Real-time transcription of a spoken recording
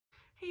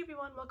Hey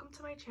everyone, welcome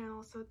to my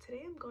channel. So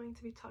today I'm going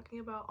to be talking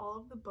about all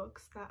of the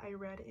books that I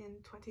read in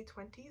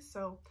 2020.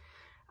 So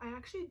I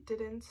actually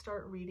didn't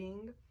start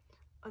reading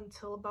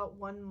until about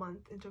 1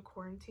 month into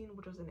quarantine,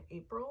 which was in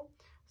April.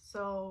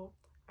 So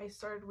I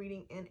started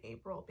reading in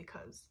April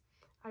because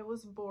I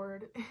was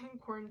bored in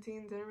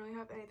quarantine, didn't really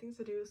have anything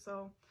to do.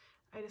 So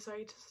I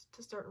decided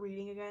to start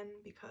reading again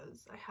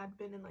because I had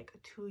been in like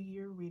a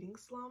 2-year reading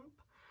slump.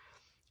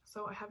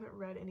 So I hadn't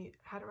read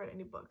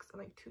any books in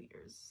like 2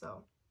 years.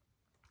 So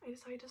I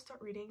decided to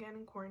start reading again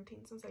in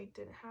quarantine since I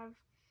didn't have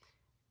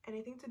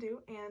anything to do,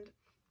 and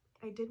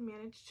I did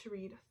manage to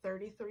read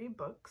 33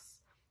 books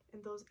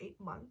in those 8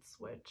 months,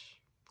 which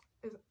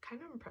is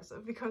kind of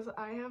impressive because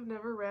I have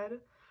never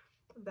read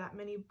that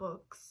many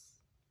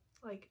books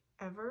like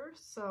ever.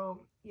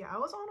 So yeah, I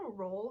was on a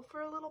roll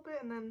for a little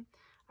bit and then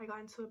I got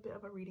into a bit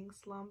of a reading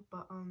slump,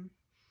 but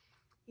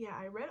yeah,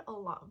 I read a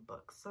lot of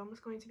books. So I'm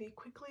just going to be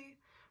quickly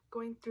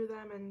going through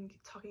them and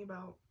talking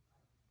about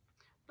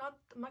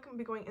I'm not going to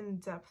be going in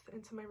depth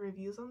into my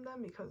reviews on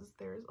them because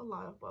there's a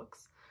lot of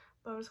books,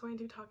 but I'm just going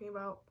to be talking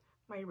about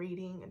my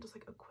rating and just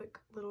like a quick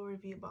little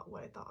review about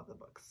what I thought of the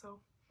books. So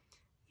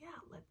yeah,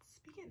 let's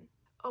begin.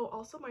 Oh,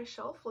 also my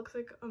shelf looks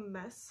like a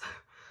mess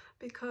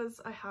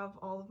because I have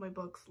all of my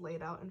books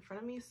laid out in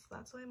front of me, so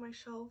that's why my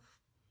shelf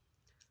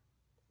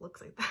looks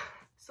like that.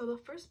 So the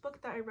first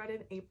book that I read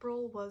in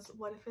April was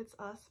What If It's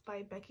Us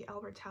by Becky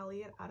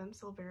Albertalli and Adam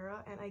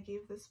Silvera, and I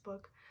gave this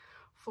book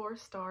 4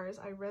 stars.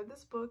 I read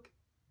this book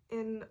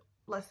in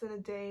less than a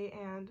day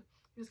and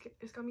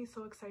it got me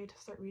so excited to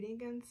start reading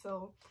again.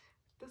 So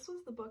this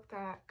was the book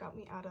that got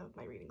me out of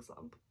my reading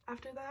slump.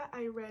 After that,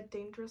 I read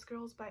Dangerous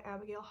Girls by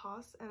Abigail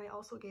Haas, and I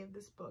also gave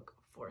this book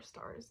 4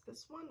 stars.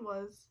 This one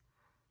was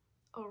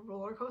a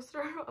roller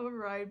coaster of a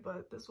ride,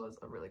 but this was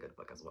a really good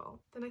book as well.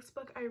 The next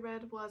book I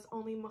read was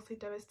Only Mostly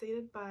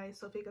Devastated by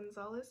Sophie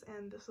Gonzalez,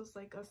 and this was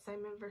like a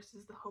Simon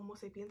versus the Homo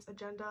sapiens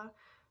agenda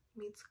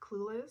meets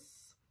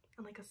Clueless,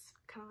 and like a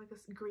kind of like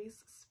this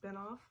Grease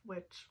spin-off,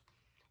 which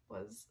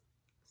was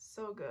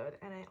so good,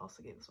 and I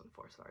also gave this one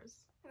 4 stars.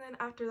 And then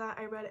after that,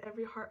 I read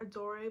Every Heart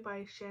Adore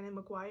by Shannon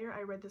McGuire.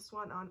 I read this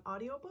one on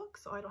audiobook,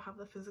 so I don't have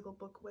the physical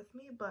book with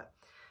me, but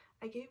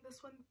I gave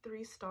this one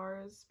 3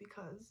 stars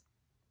because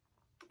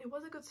it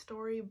was a good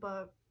story,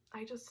 but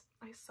I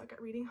suck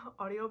at reading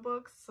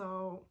audiobooks,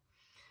 so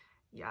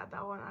yeah,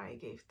 that one I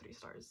gave 3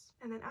 stars.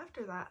 And then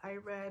after that, I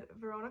read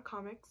Verona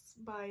Comics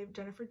by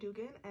Jennifer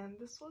Dugan, and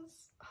this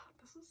was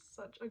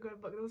such a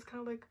good book. It was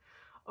kind of like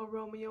a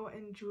Romeo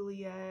and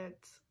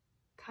Juliet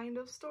kind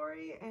of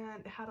story,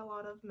 and it had a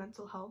lot of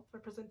mental health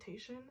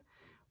representation,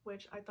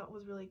 which I thought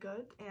was really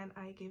good, and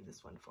I gave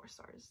this one 4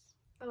 stars.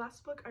 The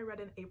last book I read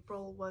in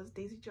April was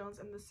Daisy Jones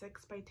and the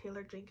Six by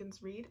Taylor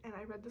Jenkins Reid, and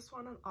I read this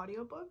one on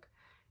audiobook,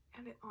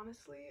 and it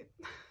honestly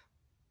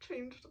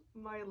changed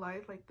my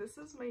life. Like, this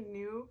is my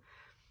new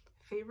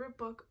favorite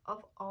book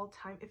of all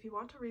time. If you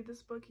want to read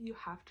this book, you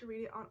have to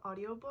read it on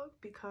audiobook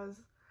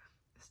because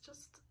it's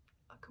just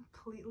a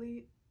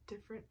completely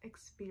different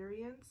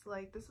experience.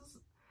 Like,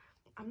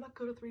 I'm not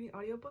good with reading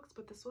audiobooks,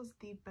 but this was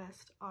the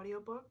best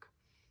audiobook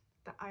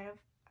that I have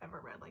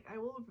ever read. Like,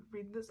 I'll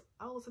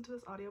listen to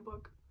this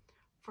audiobook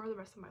for the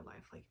rest of my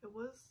life. Like, it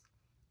was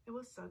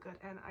so good,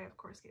 and I of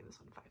course gave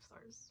this one 5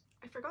 stars.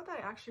 I forgot that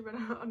I actually read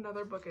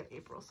another book in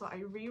April, so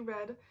I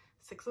reread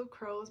Six of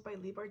Crows by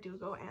Leigh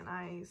Bardugo, and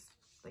I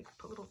like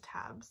put little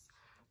tabs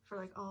for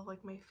like all of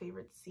like my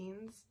favorite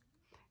scenes,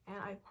 and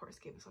I of course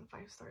gave this one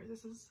 5 stars.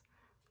 This is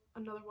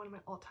another one of my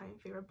all-time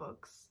favorite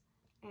books,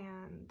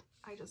 and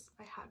I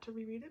had to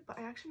reread it, but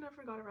I actually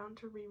never got around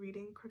to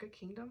rereading Crooked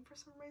Kingdom for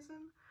some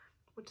reason,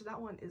 which that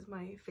one is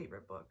my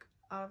favorite book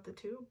out of the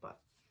 2, but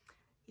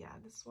yeah,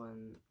 this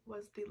one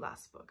was the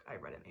last book I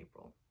read in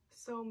April.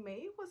 So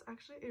May was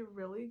actually a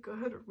really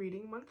good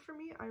reading month for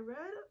me. I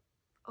read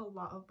a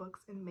lot of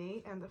books in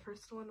May, and the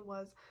first one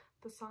was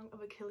The Song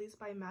of Achilles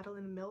by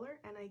Madeline Miller,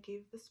 and I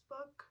gave this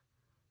book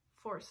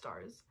 4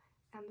 stars.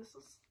 And this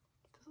was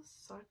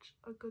such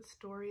a good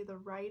story. The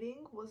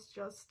writing was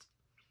just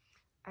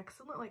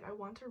excellent. Like, I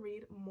want to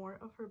read more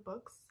of her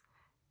books,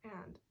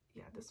 and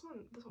yeah, this one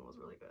was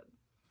really good.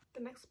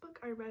 The next book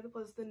I read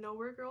was The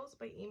Nowhere Girls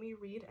by Amy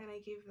Reed, and I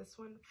gave this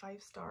one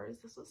 5 stars.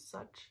 This was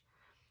such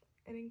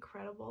an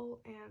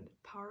incredible and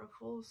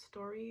powerful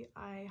story.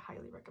 I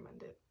highly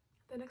recommend it.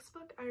 The next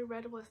book I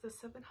read was The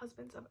 7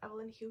 Husbands of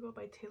Evelyn Hugo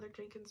by Taylor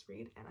Jenkins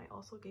Reid, and I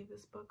also gave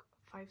this book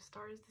 5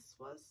 stars. This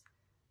was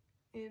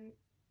an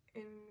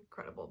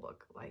incredible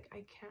book. Like,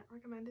 I can't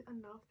recommend it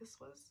enough. This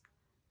was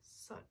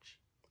such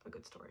a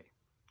good story.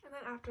 And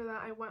then after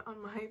that, I went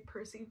on my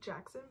Percy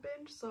Jackson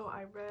binge, so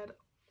I read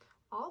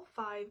all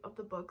 5 of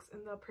the books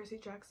in the Percy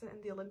Jackson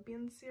and the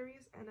Olympians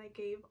series, and I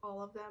gave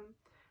all of them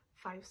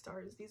 5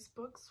 stars. These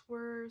books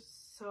were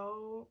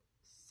so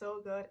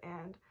good,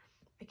 and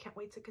I can't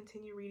wait to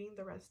continue reading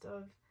the rest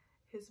of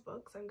his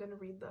books. I'm gonna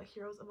read the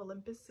Heroes of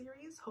Olympus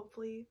series,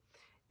 hopefully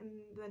in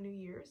the new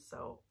year.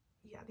 So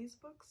yeah, these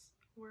books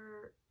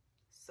were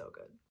so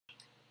good.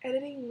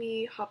 Editing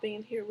me hopping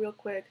in here real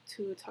quick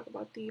to talk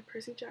about the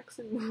Percy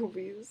Jackson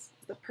movies.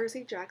 The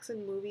Percy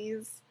Jackson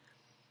movies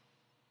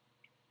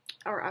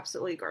are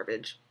absolutely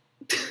garbage.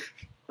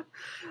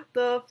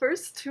 The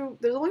first two,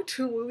 there's only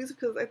two movies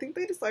because I think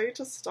they decided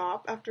to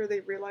stop after they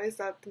realized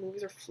that the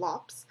movies are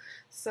flops.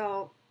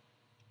 So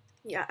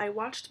yeah, I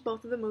watched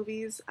both of the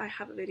movies. I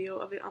have a video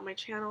of it on my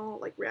channel,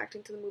 like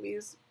reacting to the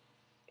movies.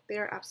 They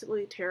are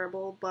absolutely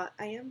terrible, but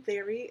I am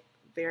very,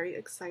 very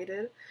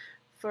excited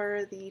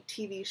for the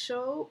TV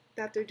show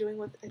that they're doing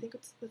with, I think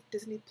it's with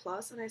Disney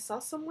Plus, and I saw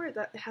somewhere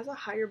that it has a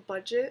higher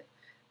budget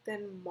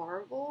than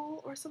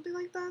Marvel or something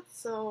like that.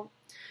 So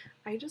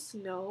I just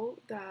know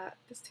that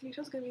this TV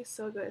show is gonna be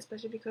so good,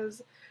 especially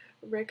because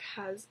Rick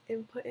has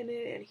input in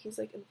it and he's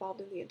like involved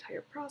in the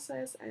entire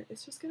process, and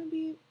it's just gonna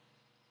be.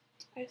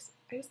 I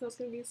just know it's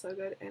gonna be so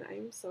good, and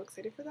I'm so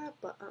excited for that.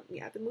 But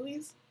yeah, the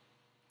movies,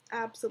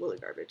 absolutely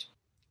garbage.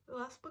 The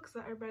last books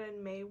that I read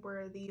in May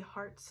were the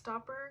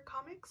Heartstopper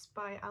comics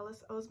by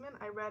Alice Oseman.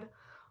 I read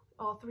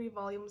all 3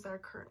 volumes that are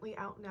currently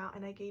out now,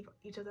 and I gave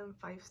each of them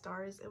 5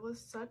 stars. It was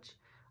such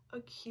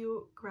a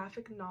cute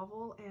graphic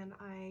novel, and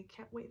I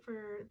can't wait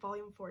for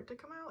volume 4 to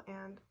come out.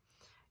 And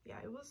yeah,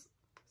 it was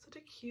such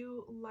a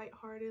cute,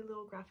 lighthearted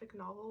little graphic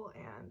novel,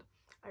 and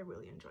I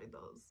really enjoyed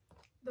those.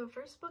 The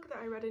first book that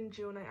I read in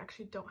June I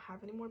actually don't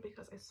have anymore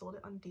because I sold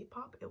it on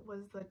Depop. It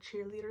was The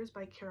Cheerleaders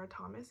by Kara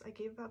Thomas. I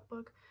gave that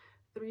book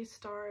 3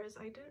 stars.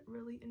 I didn't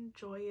really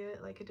enjoy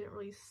it, like it didn't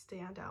really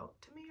stand out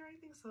to me or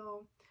anything,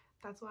 so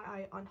that's why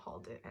I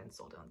unhauled it and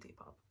sold it on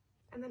Depop.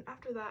 And then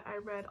after that, I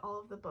read all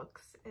of the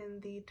books in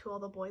the To All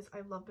the Boys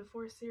I've Loved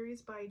Before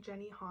series by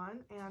Jenny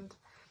Han, and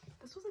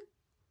this was a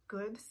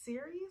good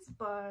series,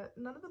 but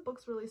none of the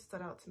books really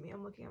stood out to me.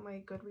 I'm looking at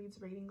my Goodreads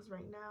ratings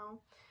right now,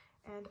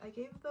 and I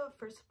gave the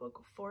first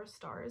book 4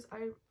 stars.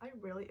 I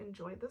really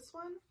enjoyed this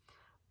one,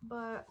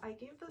 but I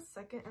gave the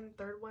second and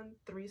third one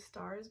 3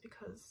 stars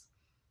because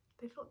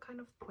they felt kind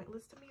of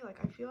pointless to me. Like,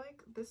 I feel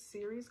like this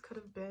series could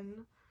have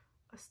been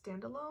a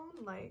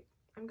standalone. Like,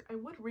 I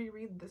would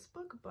reread this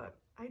book, but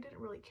I didn't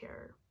really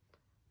care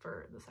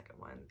for the second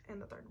one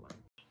and the third one.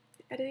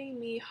 Editing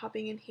me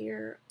hopping in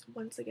here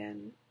once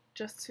again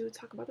just to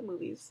talk about the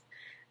movies.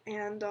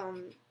 And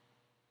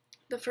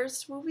the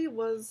first movie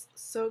was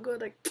so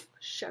good, like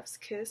chef's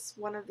kiss,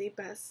 one of the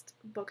best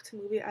book to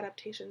movie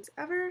adaptations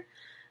ever.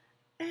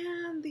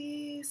 And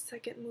the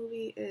second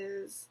movie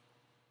is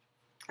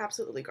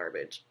absolutely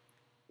garbage.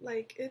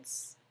 Like,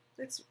 it's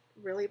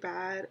really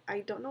bad.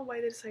 I don't know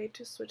why they decided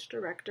to switch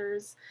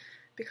directors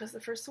because the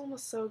first one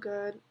was so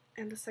good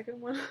and the second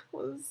one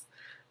was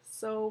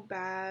so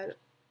bad.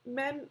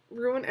 Men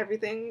ruin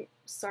everything,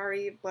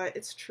 sorry, but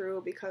it's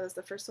true because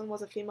the first one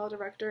was a female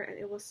director and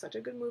it was such a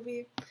good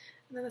movie,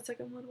 and then the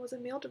second one was a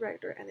male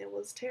director and it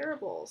was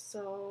terrible.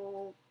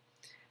 So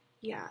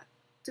yeah,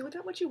 do with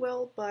that what you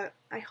will, but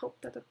I hope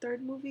that the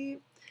third movie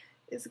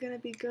is gonna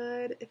be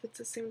good. If it's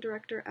the same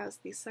director as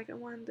the second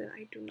one, then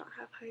I do not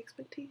have high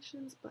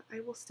expectations, but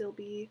I will still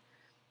be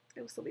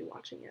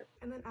watching it.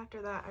 And then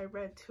after that, I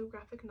read 2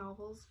 graphic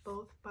novels,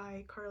 both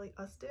by Carly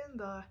Ustin,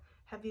 the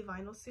Heavy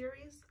Vinyl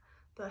series,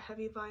 the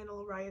Heavy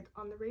Vinyl Riot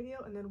on the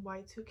Radio, and then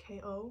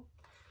Y2KO.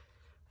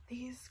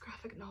 These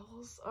graphic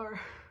novels are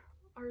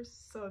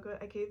so good.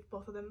 I gave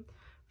both of them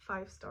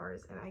 5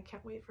 stars, and I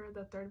can't wait for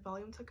the 3rd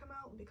volume to come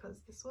out because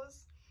this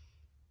was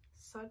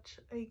such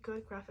a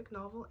good graphic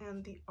novel,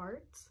 and the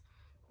art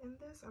in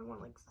this, I don't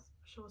want to like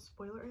show a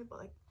spoiler in it, but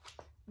like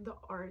the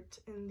art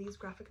in these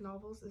graphic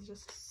novels is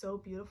just so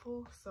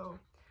beautiful. So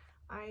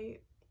I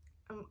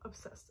am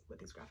obsessed with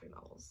these graphic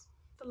novels.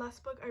 The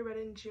last book I read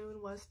in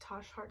June was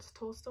Tosh Hart's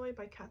Tolstoy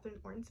by Catherine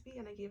Ormsby,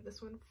 and I gave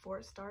this one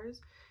 4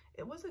 stars.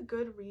 It was a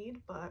good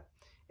read, but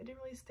it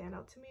didn't really stand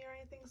out to me or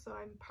anything, so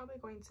I'm probably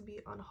going to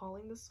be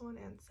unhauling this one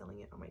and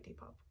selling it on my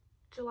Depop.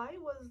 July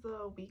was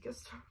the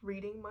weakest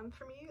reading month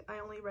for me. I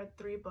only read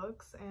 3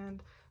 books,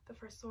 and the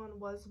first one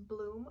was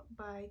Bloom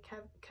by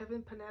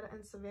Kevin Panetta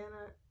and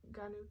Savannah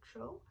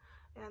Ganucho,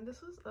 and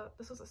this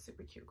was a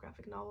super cute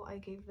graphic novel. I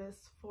gave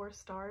this 4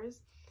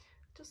 stars.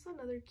 Just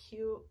another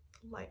cute,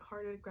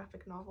 lighthearted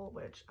graphic novel,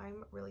 which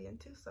I'm really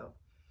into, so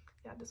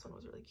yeah, this one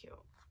was really cute.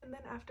 And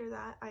then after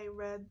that, I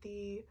read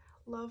the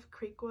Love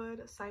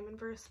Creekwood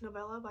Simonverse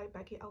novella by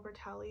Becky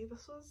Albertalli.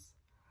 This was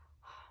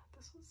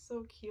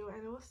so cute,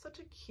 and it was such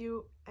a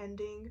cute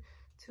ending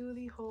to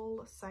the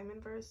whole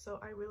Simonverse, so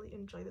I really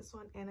enjoyed this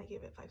one, and I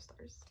gave it 5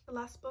 stars. The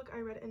last book I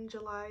read in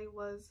July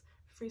was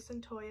Free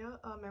Centoya,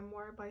 a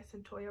memoir by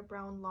Centoya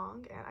Brown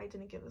Long, and I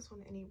didn't give this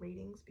one any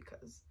ratings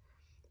because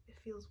it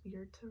feels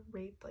weird to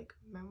rate like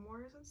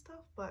memoirs and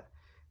stuff, but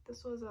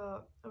this was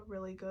a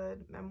really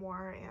good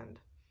memoir and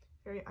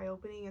very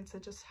eye-opening into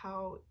just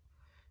how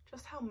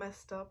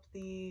messed up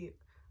the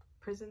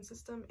prison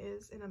system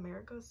is in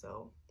America,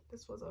 so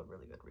this was a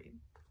really good read.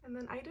 And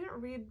then I didn't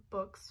read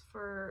books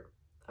for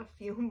a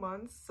few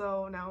months,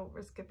 so now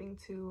we're skipping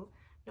to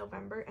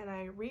November, and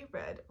I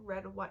reread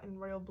Red, White, and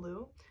Royal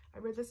Blue. I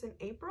read this in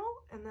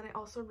April, and then I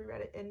also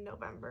reread it in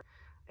November.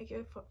 I gave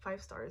it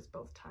 5 stars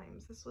both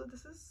times. This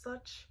is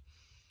such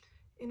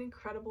an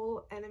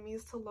incredible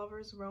enemies to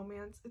lovers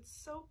romance. It's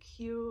so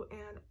cute,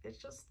 and it's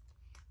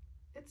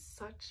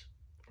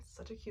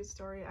such a cute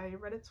story. I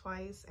read it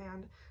twice,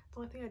 and the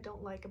only thing I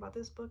don't like about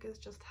this book is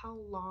just how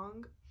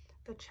long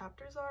the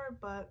chapters are,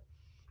 but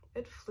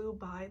it flew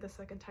by the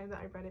second time that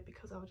I read it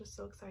because I was just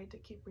so excited to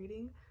keep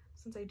reading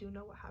since I do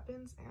know what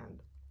happens,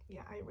 and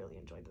yeah, I really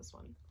enjoyed this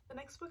one. The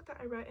next book that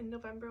I read in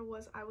November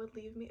was I Would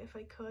Leave Me If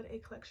I Could, a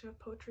collection of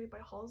poetry by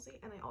Halsey,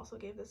 and I also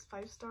gave this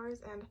 5 stars,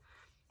 and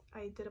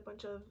I did a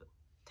bunch of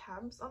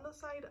tabs on the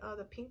side.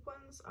 The pink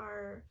ones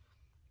are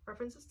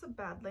references to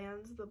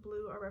Badlands, the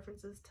blue are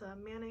references to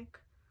Manic,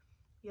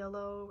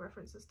 yellow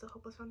references to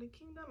Hopeless Fountain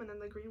Kingdom, and then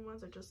the green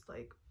ones are just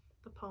like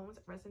the poems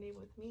that resonate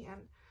with me,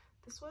 and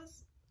this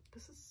was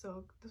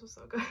so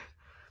good.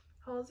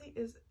 Halsey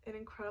is an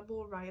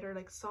incredible writer,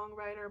 like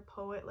songwriter,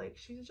 poet, like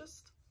she's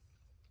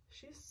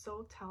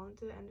so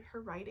talented, and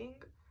her writing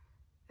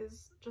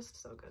is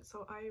just so good,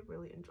 so I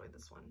really enjoyed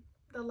this one.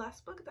 The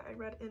last book that I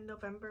read in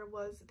November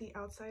was The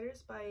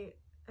Outsiders by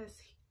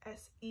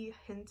S.E.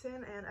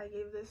 Hinton, and I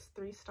gave this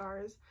 3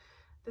 stars.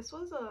 This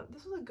was a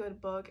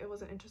good book. It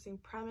was an interesting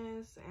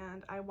premise,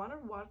 and I want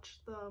to watch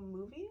the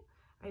movie.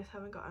 I just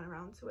haven't gotten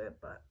around to it,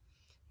 but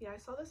yeah, I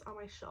saw this on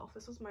my shelf.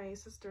 This was my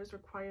sister's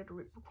required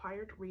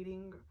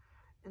reading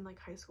in like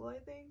high school, I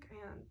think,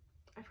 and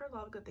I've heard a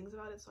lot of good things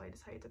about it, so I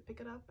decided to pick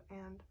it up,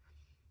 and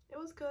it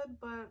was good,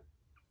 but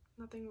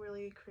nothing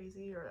really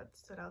crazy or that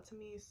stood out to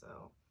me,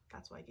 so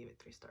that's why I gave it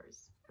 3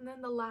 stars. And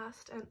then the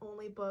last and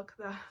only book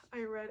that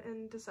I read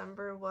in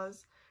December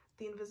was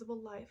The Invisible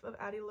Life of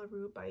Addie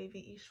LaRue by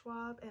V.E.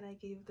 Schwab, and I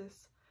gave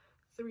this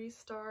 3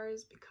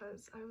 stars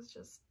because I was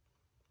just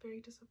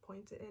very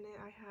disappointed in it.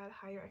 I had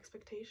higher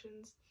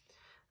expectations.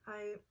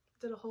 I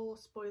did a whole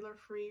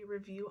spoiler-free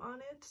review on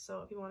it,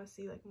 so if you want to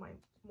see like my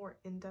more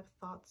in-depth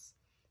thoughts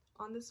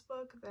on this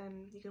book,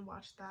 then you can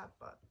watch that,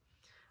 but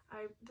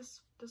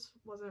this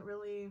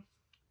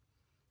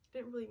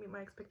didn't really meet my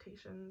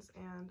expectations,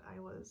 and I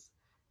was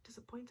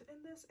disappointed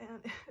in this,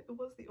 and it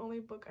was the only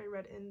book I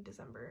read in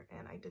December,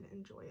 and I didn't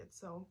enjoy it,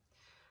 so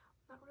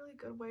not really a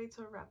good way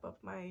to wrap up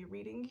my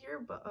reading here,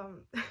 but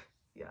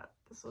yeah,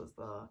 this was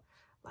the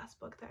last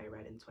book that I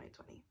read in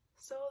 2020.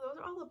 So those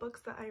are all the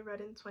books that I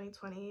read in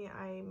 2020.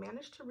 I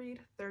managed to read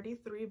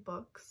 33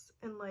 books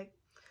in like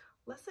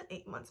less than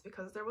 8 months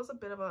because there was a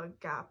bit of a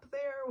gap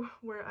there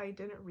where I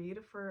didn't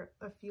read for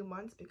a few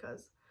months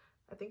because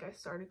I think I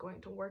started going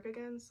to work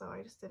again, so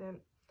I just didn't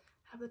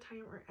have the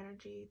time or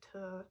energy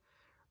to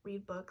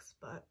read books,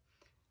 but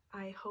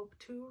I hope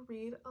to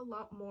read a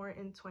lot more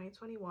in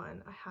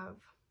 2021. I have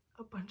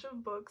a bunch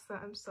of books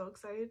that I'm so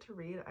excited to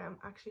read. I am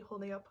actually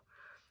holding up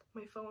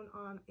my phone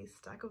on a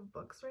stack of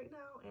books right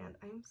now, and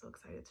I'm so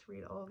excited to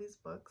read all of these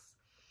books.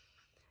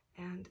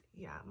 And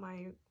yeah,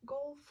 my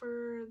goal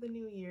for the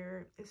new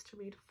year is to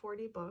read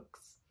 40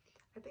 books.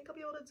 I think I'll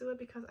be able to do it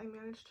because I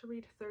managed to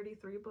read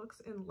 33 books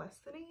in less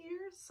than a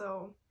year,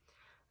 so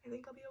I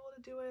think I'll be able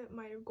to do it.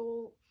 My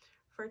goal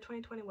for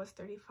 2020 was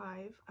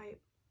 35. I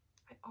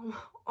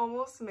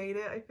almost made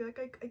it. I feel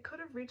like I could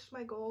have reached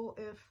my goal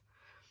if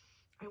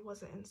I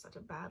wasn't in such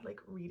a bad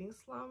like reading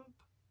slump,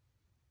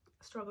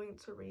 struggling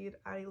to read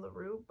Addie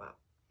LaRue, but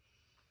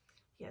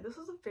yeah, this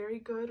was a very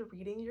good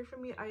reading year for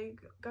me. I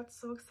got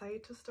so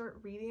excited to start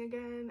reading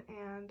again,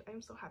 and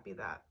I'm so happy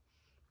that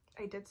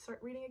I did start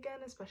reading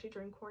again, especially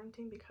during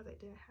quarantine because I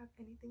didn't have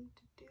anything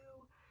to do.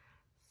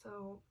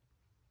 So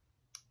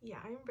yeah,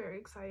 I'm very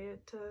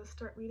excited to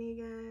start reading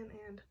again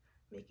and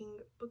making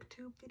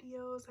booktube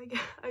videos, I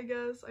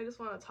guess. I just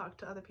want to talk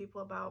to other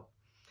people about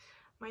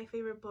my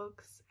favorite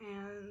books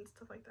and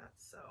stuff like that.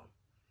 So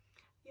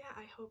yeah,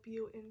 I hope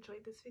you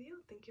enjoyed this video.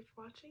 Thank you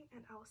for watching,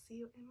 and I'll see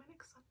you in my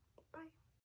next one. Bye!